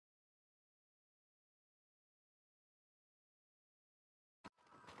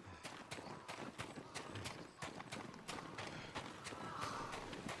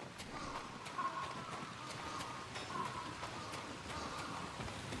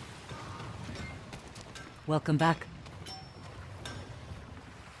Welcome back.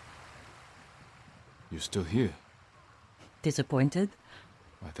 You're still here? Disappointed?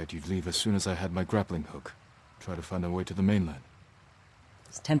 I thought you'd leave as soon as I had my grappling hook. Try to find a way to the mainland.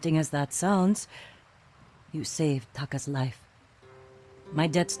 As tempting as that sounds, you saved Taka's life. My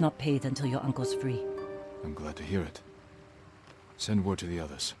debt's not paid until your uncle's free. I'm glad to hear it. Send word to the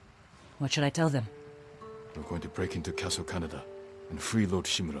others. What should I tell them? We're going to break into Castle Canada and free Lord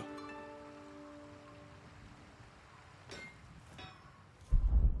Shimura.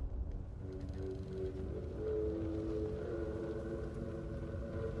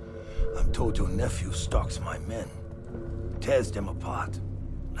 I'm told your nephew stalks my men. Tears them apart,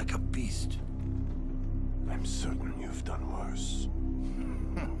 like a beast. I'm certain you've done worse.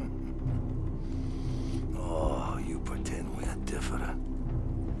 Oh, you pretend we're different.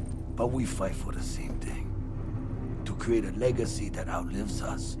 But we fight for the same thing. To create a legacy that outlives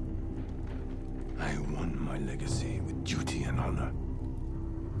us. I won my legacy with duty and honor.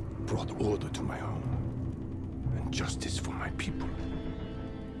 Brought order to my home. And justice for my people.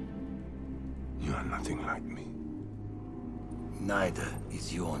 You are nothing like me. Neither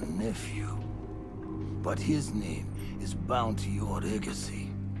is your nephew. But his name is bound to your legacy.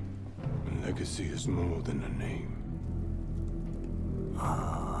 A legacy is more than a name.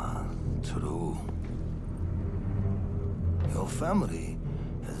 Ah, true. Your family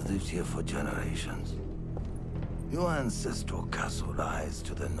has lived here for generations. Your ancestral castle lies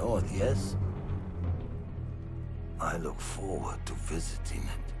to the north, yes? I look forward to visiting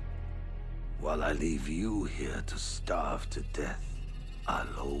it. While I leave you here to starve to death,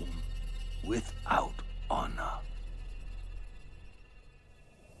 alone, without honor.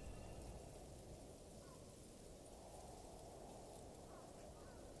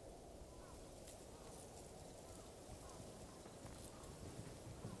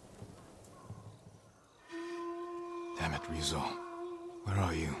 Damn it, Rizzo. Where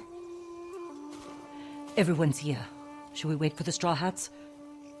are you? Everyone's here. Should we wait for the Straw Hats?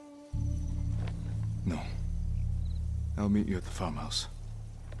 No. I'll meet you at the farmhouse.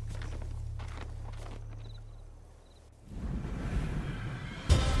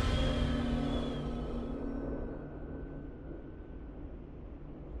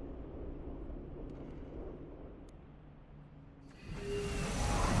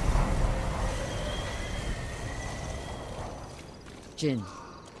 Jin.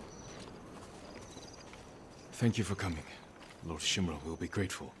 Thank you for coming. Lord Shimura will be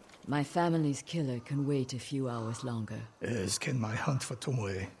grateful. My family's killer can wait a few hours longer. As can my hunt for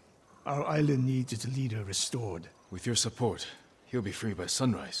Tomoe. Our island needs its leader restored. With your support, he'll be free by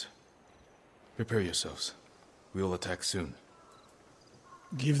sunrise. Prepare yourselves. We'll attack soon.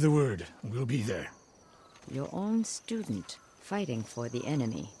 Give the word. We'll be there. Your own student, fighting for the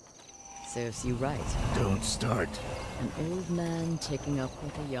enemy. Serves you right. Don't start. An old man taking up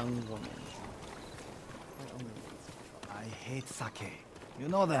with a young woman. I hate sake. You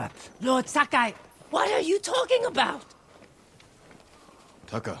know that. Lord Sakai, what are you talking about?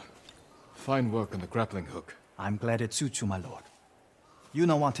 Taka, fine work on the grappling hook. I'm glad it suits you, my lord.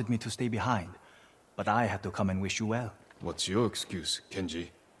 Yuna wanted me to stay behind, but I had to come and wish you well. What's your excuse, Kenji?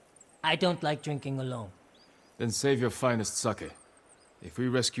 I don't like drinking alone. Then save your finest sake. If we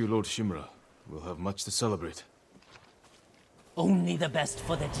rescue Lord Shimura, we'll have much to celebrate. Only the best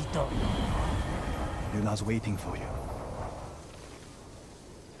for the Jito. Yuna's waiting for you.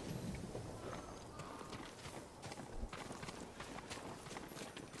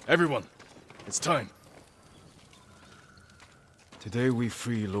 Everyone, it's time. Today we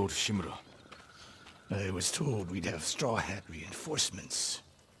free Lord Shimura. I was told we'd have Straw Hat reinforcements.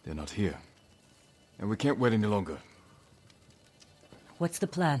 They're not here. And we can't wait any longer. What's the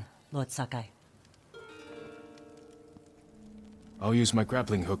plan, Lord Sakai? I'll use my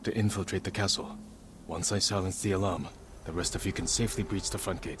grappling hook to infiltrate the castle. Once I silence the alarm, the rest of you can safely breach the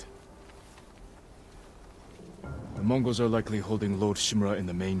front gate. The Mongols are likely holding Lord Shimura in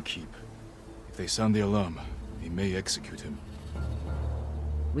the main keep. If they sound the alarm, they may execute him.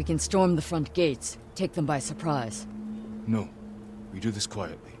 We can storm the front gates, take them by surprise. No, we do this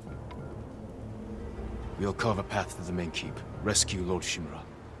quietly. We'll carve a path to the main keep, rescue Lord Shimura,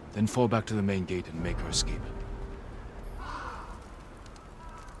 then fall back to the main gate and make our escape.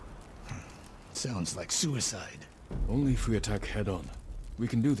 Sounds like suicide. Only if we attack head-on. We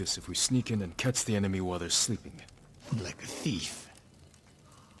can do this if we sneak in and catch the enemy while they're sleeping. Like a thief.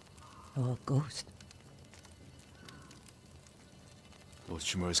 Or a ghost. Lord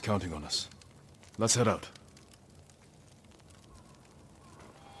Shimura is counting on us. Let's head out.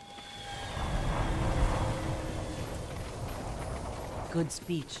 Good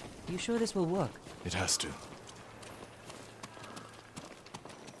speech. You sure this will work? It has to.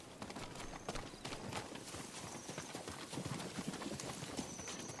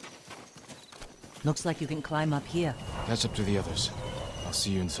 Looks like you can climb up here. Catch up to the others. I'll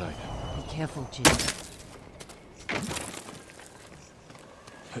see you inside. Be careful, Jin.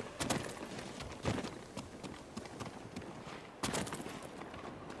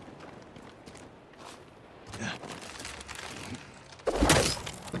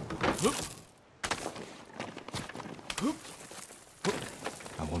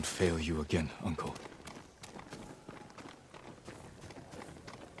 I won't fail you again, Uncle.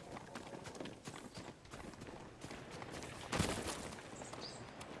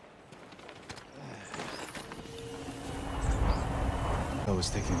 I was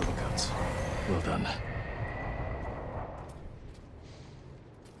taking the lookouts. Well done.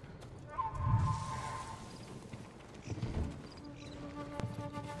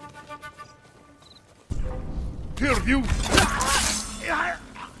 Here, you!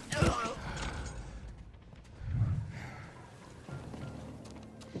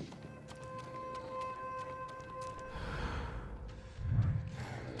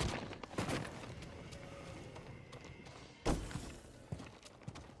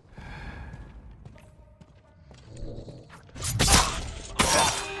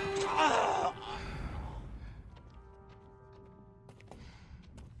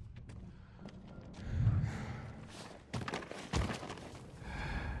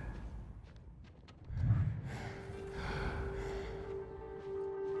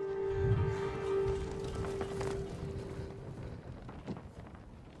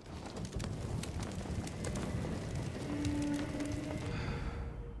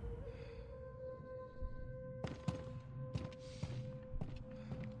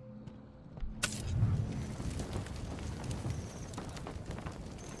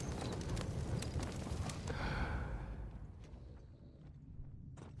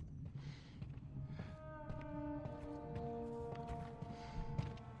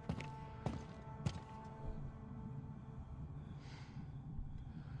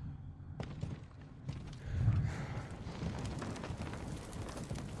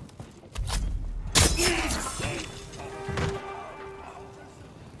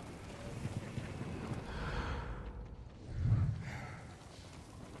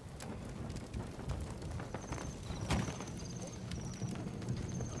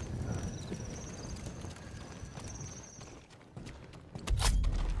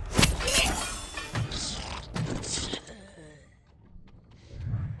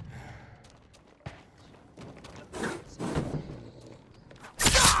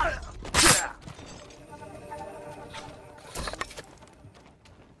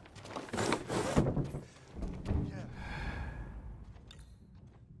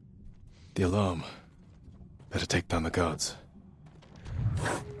 The alarm. Better take down the guards.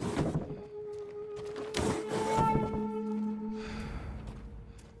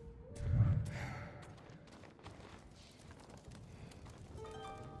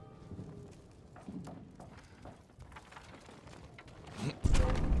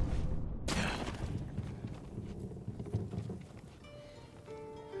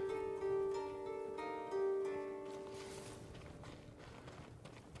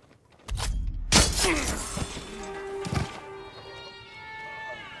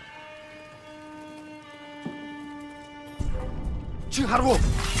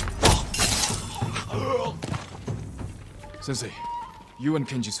 Sensei, you and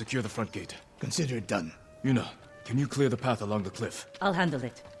Kenji secure the front gate. Consider it done. Yuna, can you clear the path along the cliff? I'll handle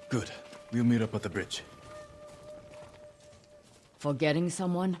it. Good. We'll meet up at the bridge. Forgetting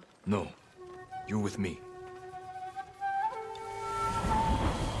someone? No. You're with me.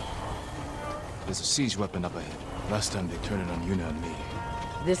 There's a siege weapon up ahead. Last time they turned it on Yuna and me.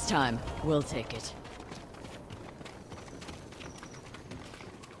 This time, we'll take it.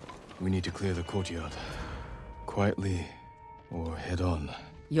 We need to clear the courtyard. Quietly, or head on.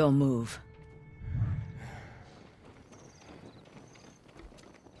 Your move.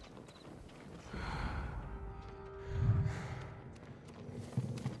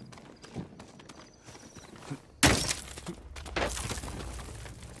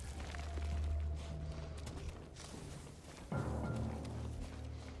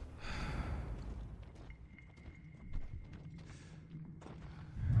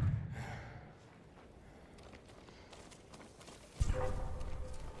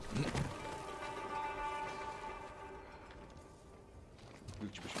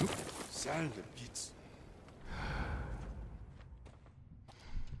 Salve, Pete.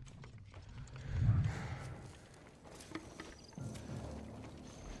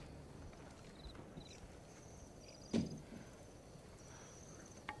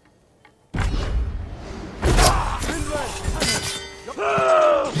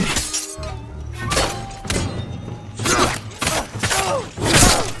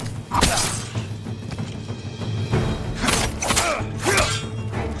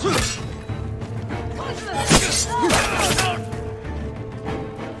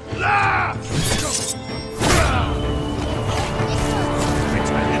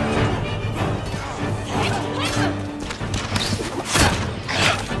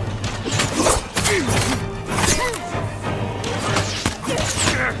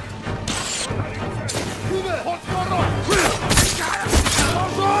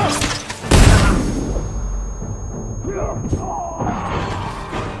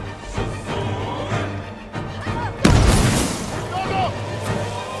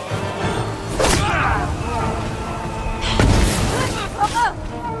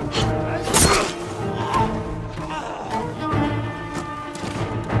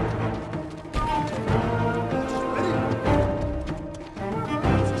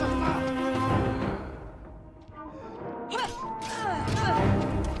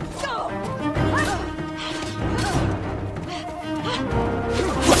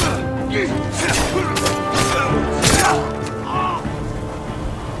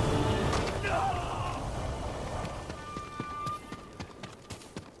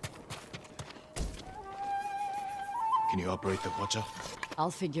 Can you operate the Hwacha?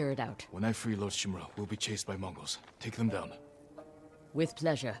 I'll figure it out. When I free Lord Shimura, we'll be chased by Mongols. Take them down. With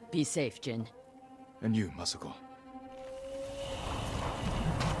pleasure. Be safe, Jin. And you, Masako.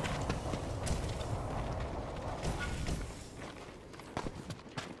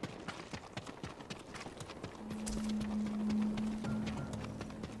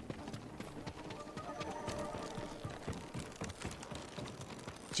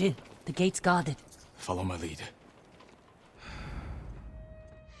 Jin, the gate's guarded. Follow my lead.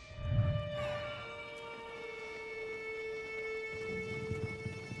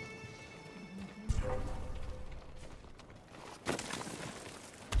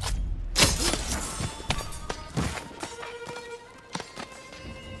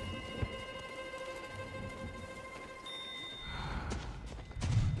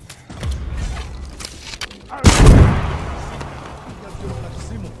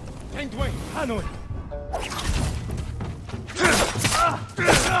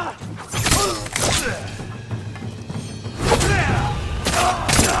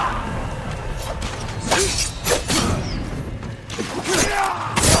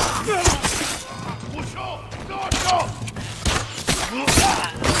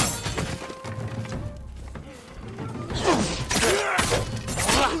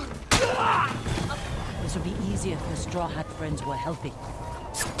 This would be easier if the Straw Hat friends were helping.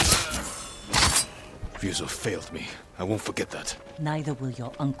 Ryuzo failed me. I won't forget that. Neither will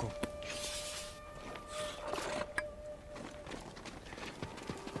your uncle.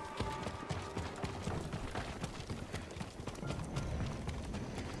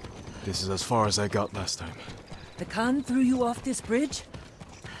 This is as far as I got last time. The Khan threw you off this bridge?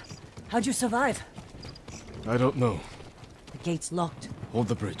 How'd you survive? I don't know. The gate's locked. Hold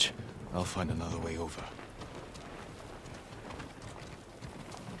the bridge. I'll find another way over.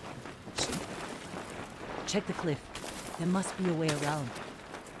 Check the cliff. There must be a way around.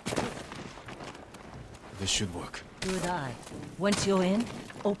 This should work. Good eye. Once you're in,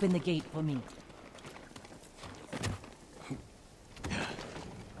 open the gate for me.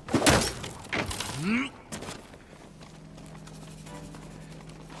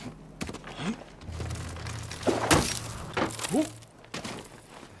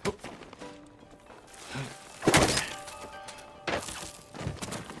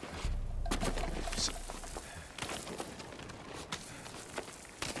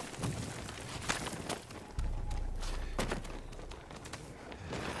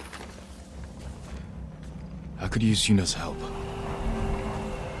 I could use Yuna's help.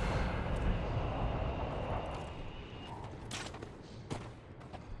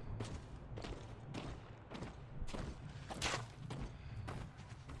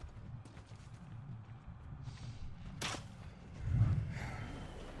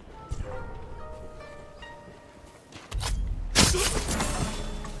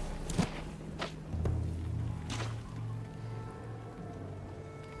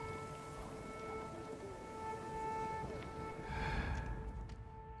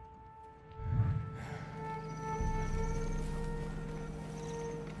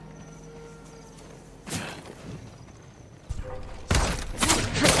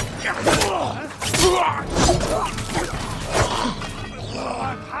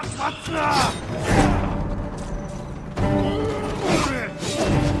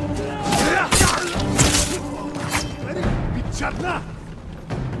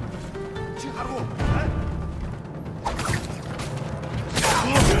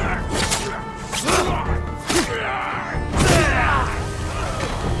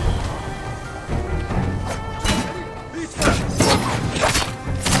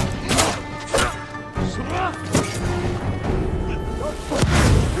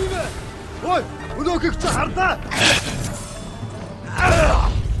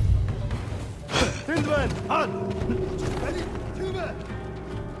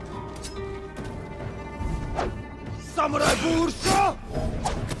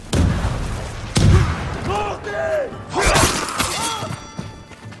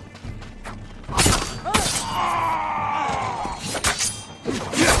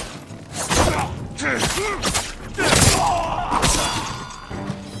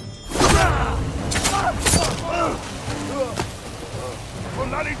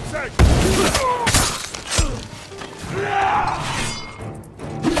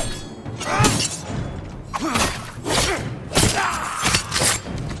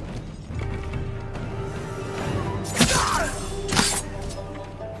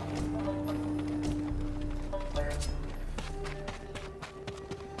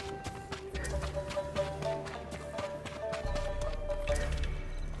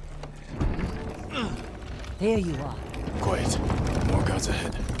 There you are. Quiet. More guards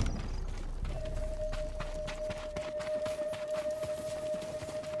ahead.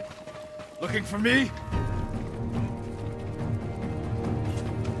 Looking for me?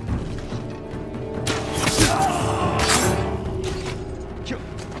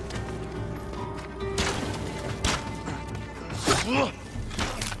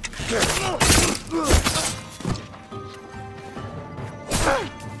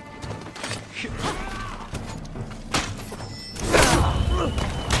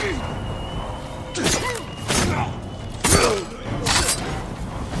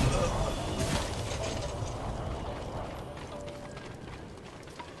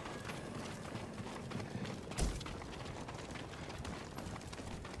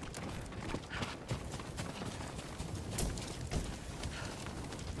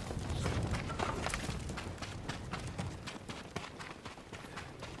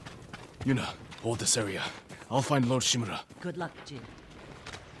 Yuna, hold this area. I'll find Lord Shimura. Good luck, Jin.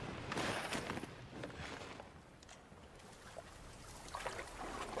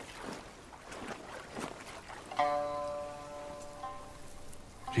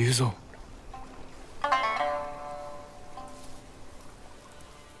 Ryuzo.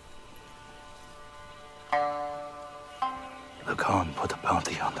 The Khan put a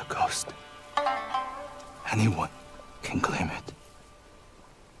bounty on the ghost. Anyone can claim it.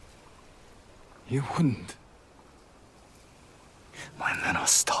 You wouldn't. My men are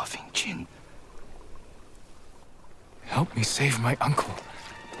starving, Jin. Help me save my uncle,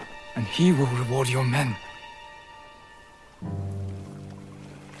 and he will reward your men.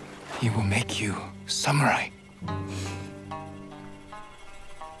 He will make you samurai.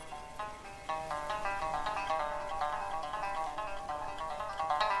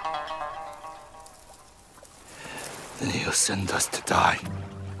 Then he'll send us to die.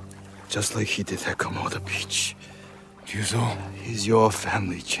 Just like he did at Komoda Beach. Ryuzo. He's your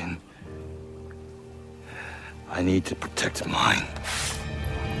family, Jin. I need to protect mine.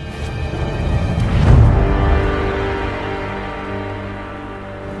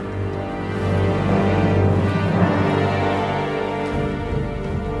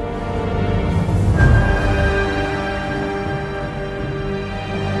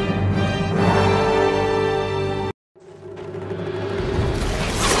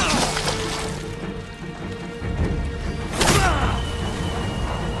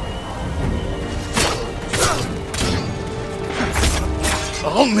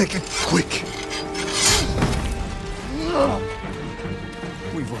 I'll make it quick.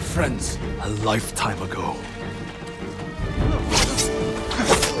 We were friends A lifetime ago.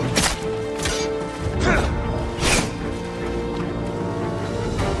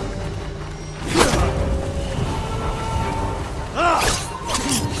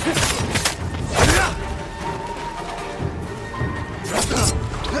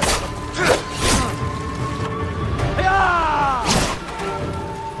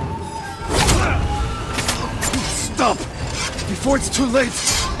 Stop! Before it's too late!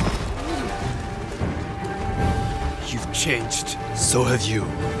 You've changed. So have you,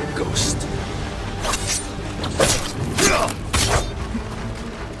 Ghost.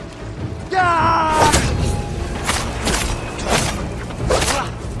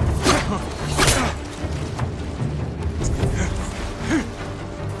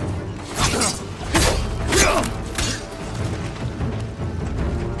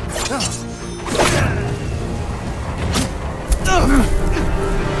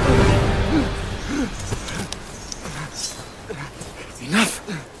 Enough!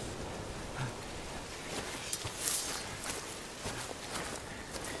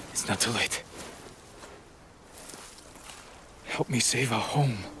 It's not too late. Help me save our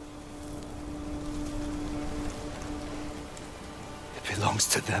home. It belongs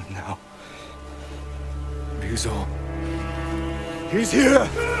to them now. Ryuzo. He's here!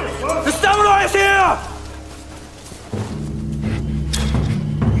 The samurai is here!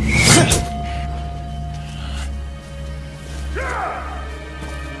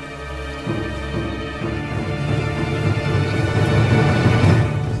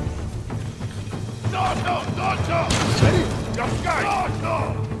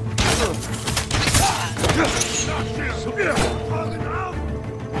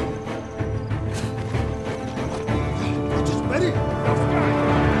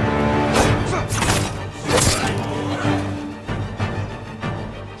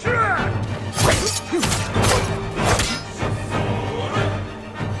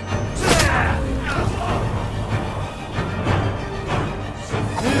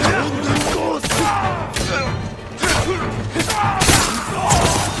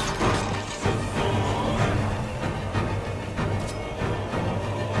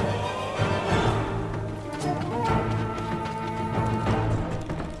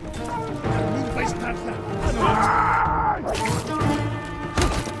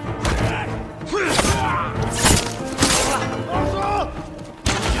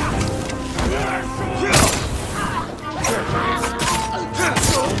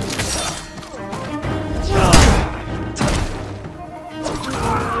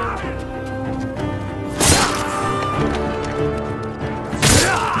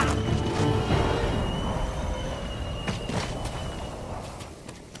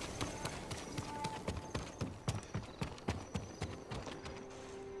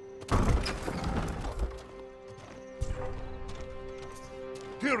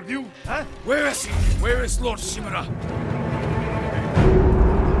 heard you, huh? Where is he? Where is Lord Shimura?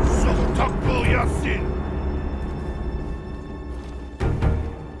 So takbo yasin!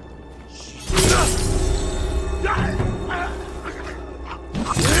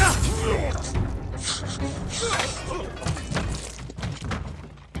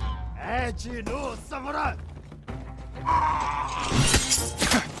 Echi no samurai!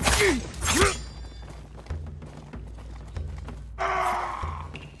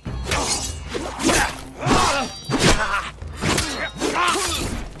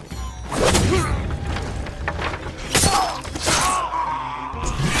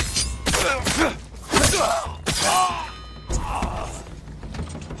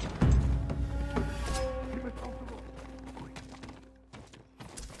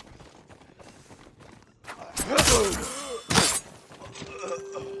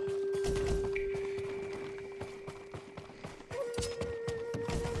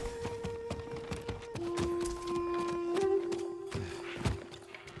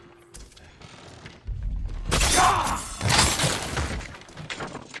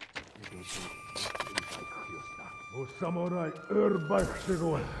 Samurai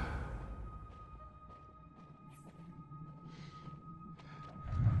Urbachirua.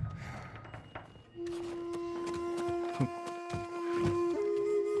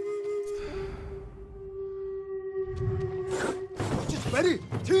 Just ready!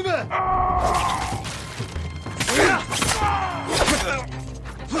 Tina!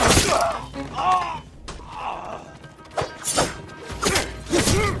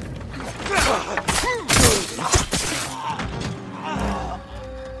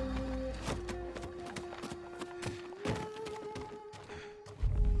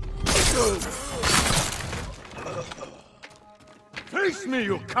 Face me,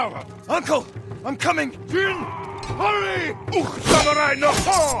 you coward! Uncle! I'm coming! Jin! Hurry! Samurai no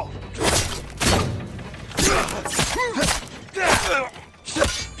ho!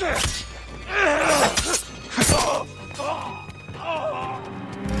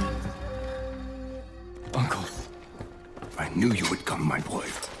 Uncle. I knew you would come, my boy.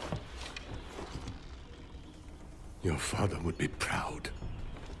 Your father would be proud.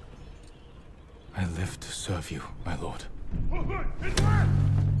 I live to serve you, my lord.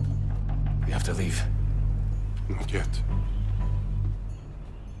 We have to leave. Not yet.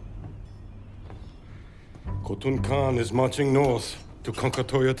 Khotun Khan is marching north to conquer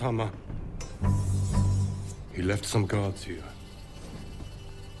Toyotama. He left some guards here.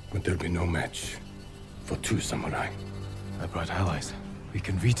 But there'll be no match for 2 samurai. I brought allies. We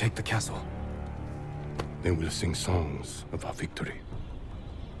can retake the castle. They will sing songs of our victory.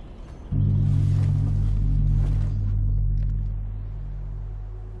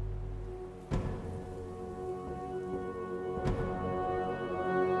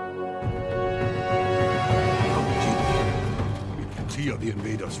 Clear the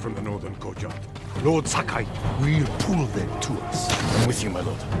invaders from the northern courtyard. Lord Sakai will pull them to us. I'm with you, my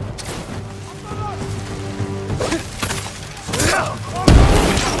lord.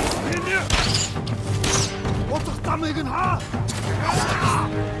 Wat er dan in haar?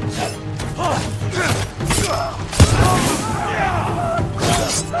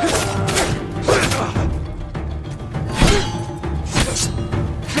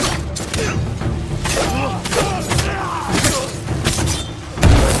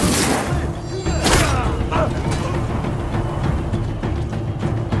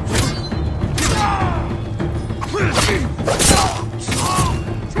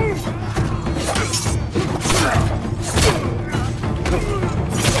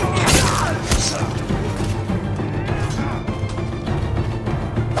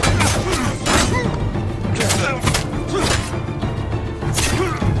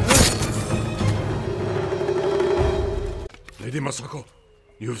 Lady Masako,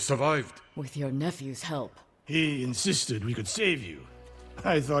 you've survived. With your nephew's help. He insisted we could save you.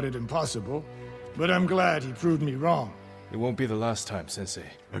 I thought it impossible, but I'm glad he proved me wrong. It won't be the last time, Sensei.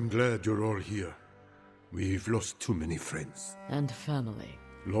 I'm glad you're all here. We've lost too many friends. And family.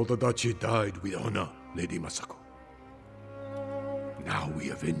 Lord Adachi died with honor, Lady Masako. Now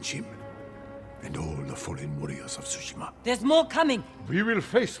we avenge him, and all the fallen warriors of Tsushima. There's more coming! We will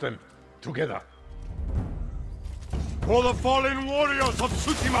face them together. For the fallen warriors of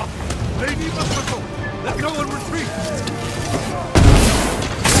Tsushima, Lady Masako, let no one retreat!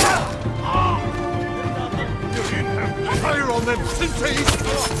 Fire on them, Sensei!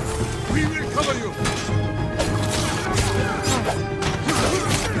 We will cover you!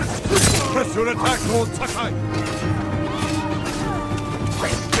 Press your attack, Lord Sakai!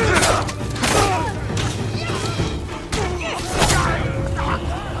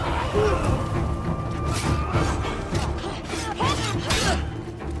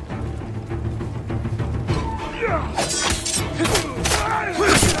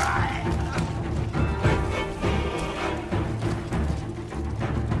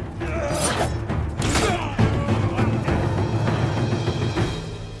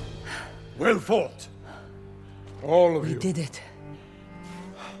 fought. All of We you. did it.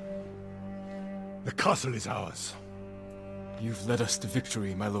 The castle is ours. You've led us to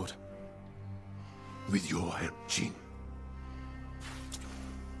victory, my lord. With your help, Jin.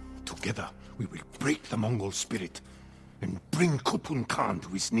 Together, we will break the Mongol spirit and bring Khotun Khan to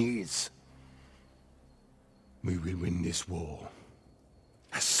his knees. We will win this war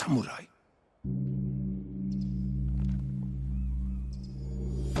as samurai.